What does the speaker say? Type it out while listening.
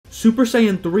Super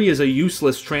Saiyan 3 is a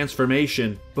useless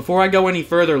transformation. Before I go any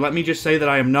further, let me just say that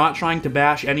I am not trying to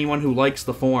bash anyone who likes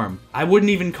the form. I wouldn't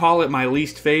even call it my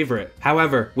least favorite.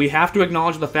 However, we have to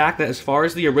acknowledge the fact that as far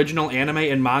as the original anime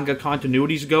and manga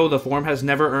continuities go, the form has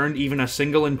never earned even a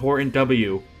single important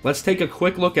W. Let's take a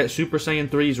quick look at Super Saiyan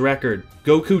 3's record.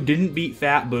 Goku didn't beat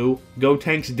Fat Boo,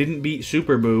 Gotenks didn't beat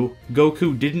Super Boo,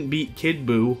 Goku didn't beat Kid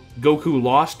Boo, Goku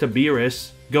lost to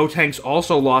Beerus, Gotenks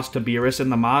also lost to Beerus in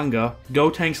the manga,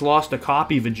 Gotenks lost to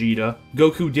Copy Vegeta,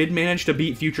 Goku did manage to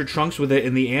beat Future Trunks with it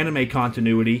in the anime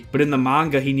continuity, but in the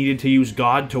manga he needed to use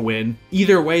God to win.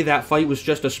 Either way, that fight was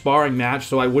just a sparring match,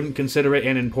 so I wouldn't consider it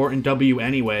an important W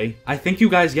anyway. I think you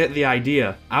guys get the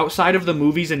idea. Outside of the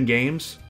movies and games,